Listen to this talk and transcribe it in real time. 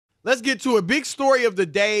let's get to a big story of the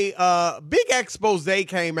day. Big expose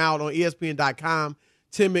came out on ESPN.com.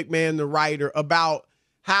 Tim McMahon, the writer, about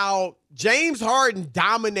how James Harden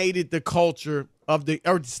dominated the culture of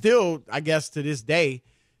or still, I guess to this day,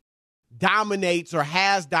 dominates or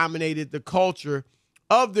has dominated the culture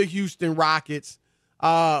of the Houston Rockets.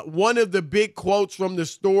 One of the big quotes from the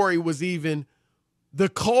story was even, the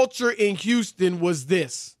culture in Houston was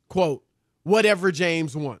this, quote, whatever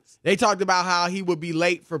James wants. They talked about how he would be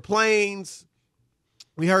late for planes.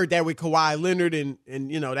 We heard that with Kawhi Leonard, and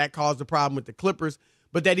that caused a problem with the Clippers,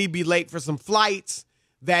 but that he'd be late for some flights,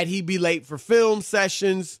 that he'd be late for film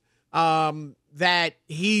sessions, that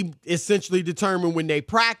he essentially determined when they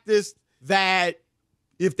practiced, that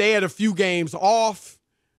if they had a few games off,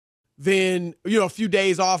 then, a few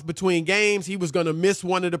days off between games, he was going to miss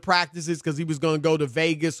one of the practices because he was going to go to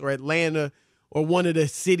Vegas or Atlanta or one of the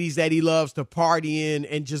cities that he loves to party in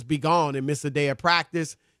and just be gone and miss a day of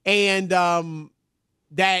practice. And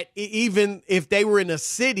that even if they were in a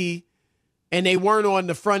city and they weren't on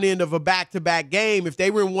the front end of a back-to-back game, if they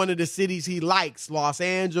were in one of the cities he likes, Los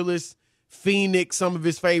Angeles, Phoenix, some of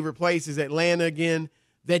his favorite places, Atlanta again,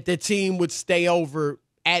 that the team would stay over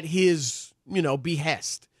at his,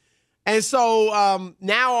 behest. And so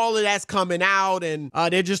now all of that's coming out, and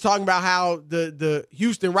they're just talking about how the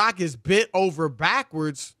Houston Rockets bent over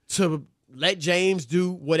backwards to let James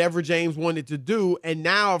do whatever James wanted to do. And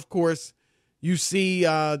now, of course, you see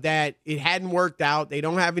that it hadn't worked out. They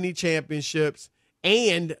don't have any championships.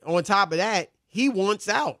 And on top of that, he wants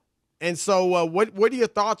out. And so what are your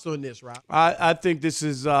thoughts on this, Rob? I think this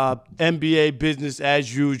is NBA business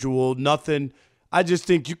as usual. Nothing. I just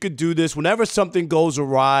think you could do this. Whenever something goes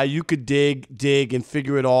awry, you could dig, and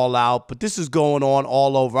figure it all out. But this is going on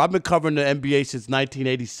all over. I've been covering the NBA since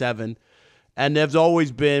 1987, and there's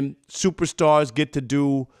always been superstars get to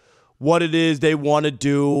do what it is they want to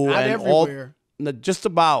do. Not and everywhere. Just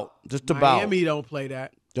about. Miami don't play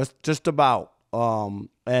that. Just about.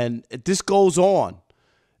 And this goes on.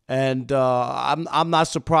 And I'm not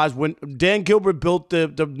surprised when Dan Gilbert built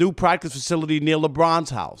the new practice facility near LeBron's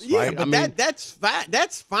house. Yeah, right? but that's fine.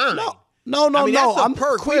 That's fine. No. That's a I'm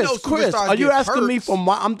perk. Chris. Are you asking me for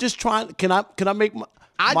my? I'm just trying. Can I make my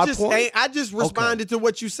point? I just responded to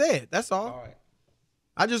what you said. That's all. All right.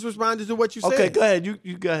 I just responded to what you said. Okay, go ahead.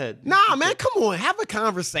 You go ahead. Nah, man, come on. Have a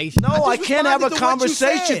conversation. No, I can't have a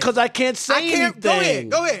conversation because I can't say anything.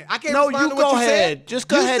 Go ahead. I can't. No, you go ahead. Just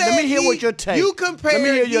go ahead. Let me hear what your take. Let me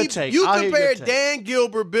hear your take. You compared Dan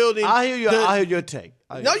Gilbert building. I'll hear your take.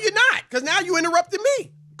 No, you're not, because now you interrupted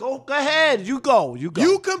me. Go ahead. You go.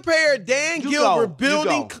 You compared Dan Gilbert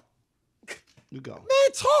building. You go.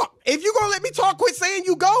 Man, talk. If you're gonna let me talk, quit saying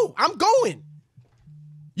you go. I'm going.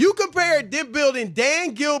 You compared them building,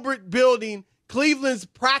 Dan Gilbert building Cleveland's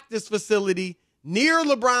practice facility near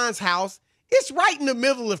LeBron's house. It's right in the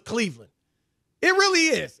middle of Cleveland. It really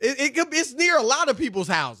is. It's near a lot of people's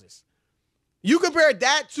houses. You compared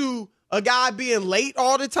that to a guy being late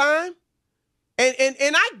all the time. And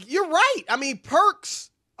you're right. I mean,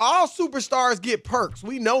 perks, all superstars get perks.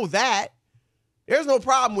 We know that. There's no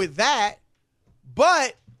problem with that.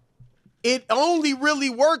 But it only really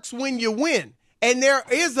works when you win. And there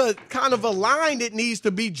is a kind of a line that needs to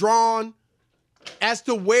be drawn as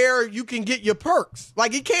to where you can get your perks.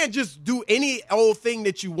 Like, you can't just do any old thing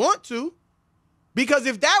that you want to. Because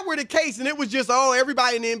if that were the case and it was just,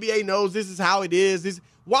 everybody in the NBA knows this is how it is,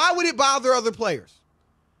 why would it bother other players?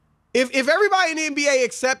 If everybody in the NBA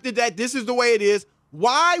accepted that this is the way it is,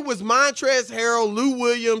 why was Montrezl Harrell, Lou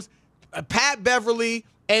Williams, Pat Beverly,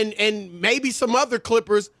 and maybe some other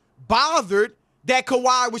Clippers bothered that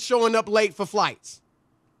Kawhi was showing up late for flights?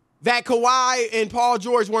 That Kawhi and Paul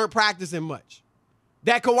George weren't practicing much?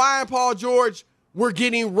 That Kawhi and Paul George were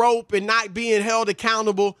getting rope and not being held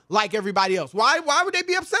accountable like everybody else? Why would they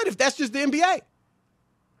be upset if that's just the NBA?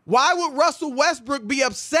 Why would Russell Westbrook be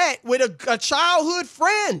upset with a childhood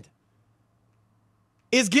friend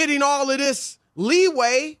is getting all of this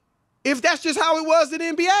leeway if that's just how it was in the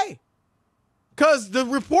NBA? Because the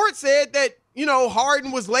report said that,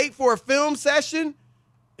 Harden was late for a film session,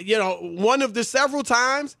 one of the several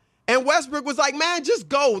times. And Westbrook was like, man, just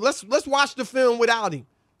go. Let's watch the film without him.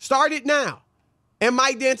 Start it now. And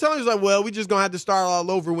Mike D'Antoni was like, well, we just going to have to start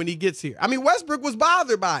all over when he gets here. I mean, Westbrook was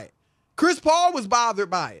bothered by it. Chris Paul was bothered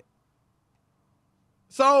by it.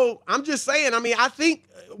 So I'm just saying, I think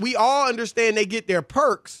we all understand they get their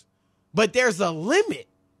perks, but there's a limit.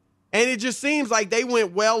 And it just seems like they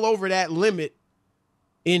went well over that limit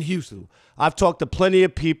in Houston. I've talked to plenty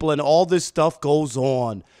of people, and all this stuff goes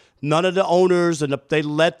on. None of the owners, and they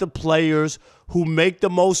let the players who make the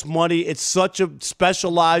most money. It's such a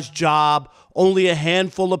specialized job. Only a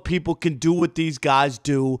handful of people can do what these guys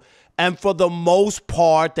do. And for the most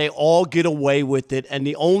part, they all get away with it. And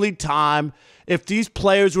the only time, if these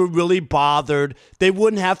players were really bothered, they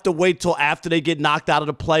wouldn't have to wait till after they get knocked out of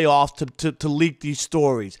the playoffs to leak these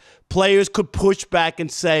stories. Players could push back and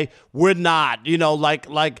say, we're not,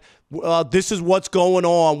 this is what's going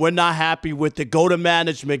on. We're not happy with it. Go to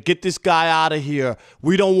management. Get this guy out of here.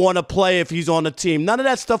 We don't want to play if he's on the team. None of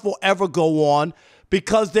that stuff will ever go on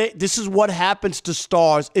because this is what happens to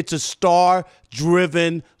stars. It's a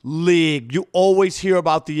star-driven league. You always hear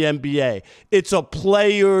about the NBA. It's a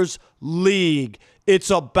players' league. It's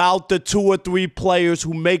about the 2 or 3 players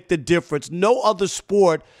who make the difference. No other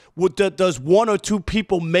sport does 1 or 2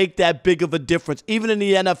 people make that big of a difference. Even in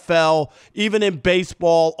the NFL, even in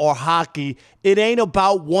baseball or hockey, it ain't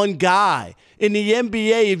about one guy. In the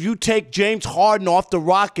NBA, if you take James Harden off the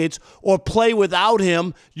Rockets or play without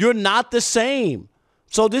him, you're not the same.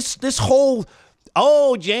 So this whole,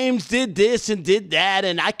 James did this and did that,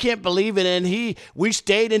 and I can't believe it, and we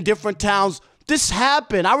stayed in different towns. This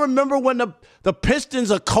happened. I remember when the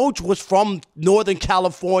Pistons, a coach was from Northern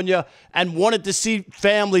California and wanted to see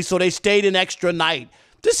family, so they stayed an extra night.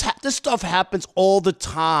 This stuff happens all the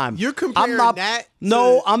time. You're comparing that?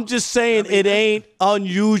 No, I'm just saying it ain't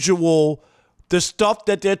unusual, the stuff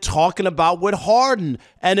that they're talking about with Harden.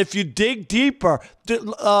 And if you dig deeper,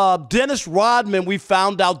 Dennis Rodman, we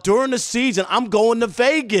found out during the season, I'm going to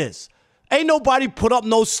Vegas. Ain't nobody put up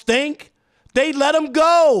no stink. They let him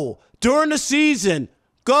go during the season.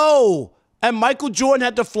 Go. And Michael Jordan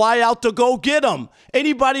had to fly out to go get him.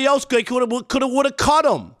 Anybody else could have cut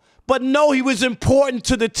him. But no, he was important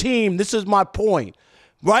to the team. This is my point.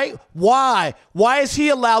 Right? Why? Why is he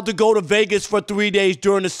allowed to go to Vegas for 3 days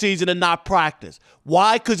during the season and not practice?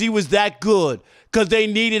 Why? Because he was that good. Because they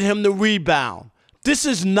needed him to rebound. This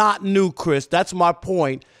is not new, Chris. That's my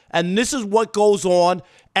point. And this is what goes on.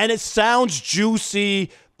 And it sounds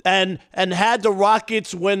juicy. And had the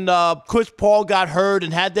Rockets, when Chris Paul got hurt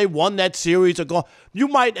and had they won that series, you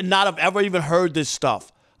might not have ever even heard this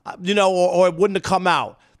stuff, or it wouldn't have come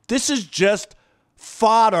out. This is just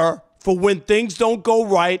fodder for when things don't go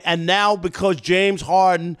right. And now because James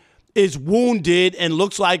Harden is wounded and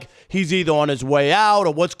looks like he's either on his way out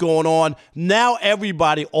or what's going on, now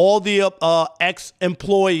everybody, all the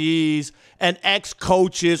ex-employees and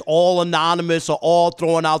ex-coaches, all anonymous, are all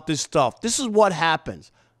throwing out this stuff. This is what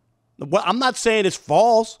happens. Well, I'm not saying it's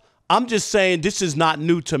false. I'm just saying this is not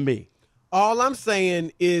new to me. All I'm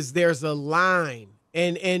saying is there's a line,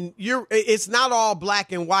 and it's not all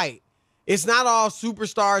black and white. It's not all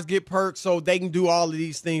superstars get perks so they can do all of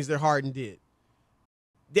these things that Harden did.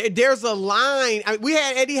 There's a line. We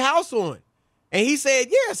had Eddie House on, and he said,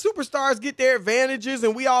 yeah, superstars get their advantages,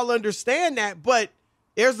 and we all understand that, but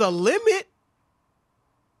there's a limit.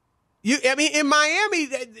 In Miami,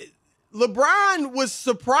 LeBron was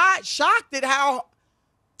shocked at how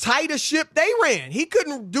tight a ship they ran. He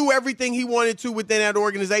couldn't do everything he wanted to within that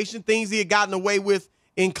organization, things he had gotten away with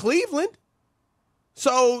in Cleveland.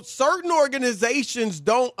 So certain organizations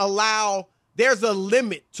don't allow, there's a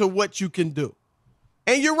limit to what you can do.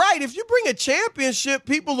 And you're right, if you bring a championship,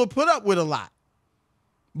 people will put up with a lot.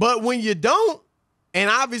 But when you don't, and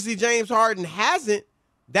obviously James Harden hasn't,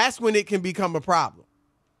 that's when it can become a problem.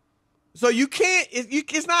 So you can't,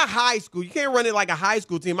 it's not high school. You can't run it like a high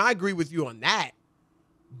school team. I agree with you on that.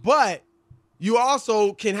 But you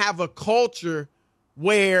also can have a culture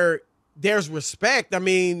where there's respect. I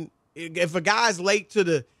mean, if a guy's late to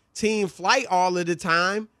the team flight all of the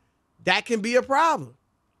time, that can be a problem.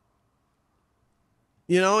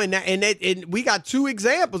 And we got 2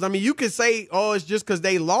 examples. I mean, you could say, it's just because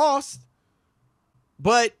they lost,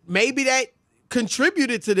 but maybe that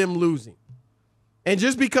contributed to them losing. And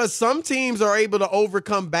just because some teams are able to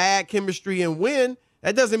overcome bad chemistry and win,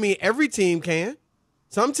 that doesn't mean every team can.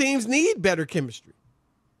 Some teams need better chemistry.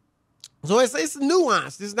 So it's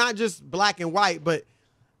nuanced. It's not just black and white. But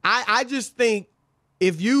I just think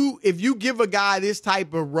if you give a guy this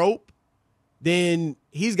type of rope, then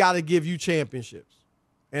he's got to give you championships.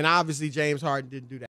 And obviously James Harden didn't do that.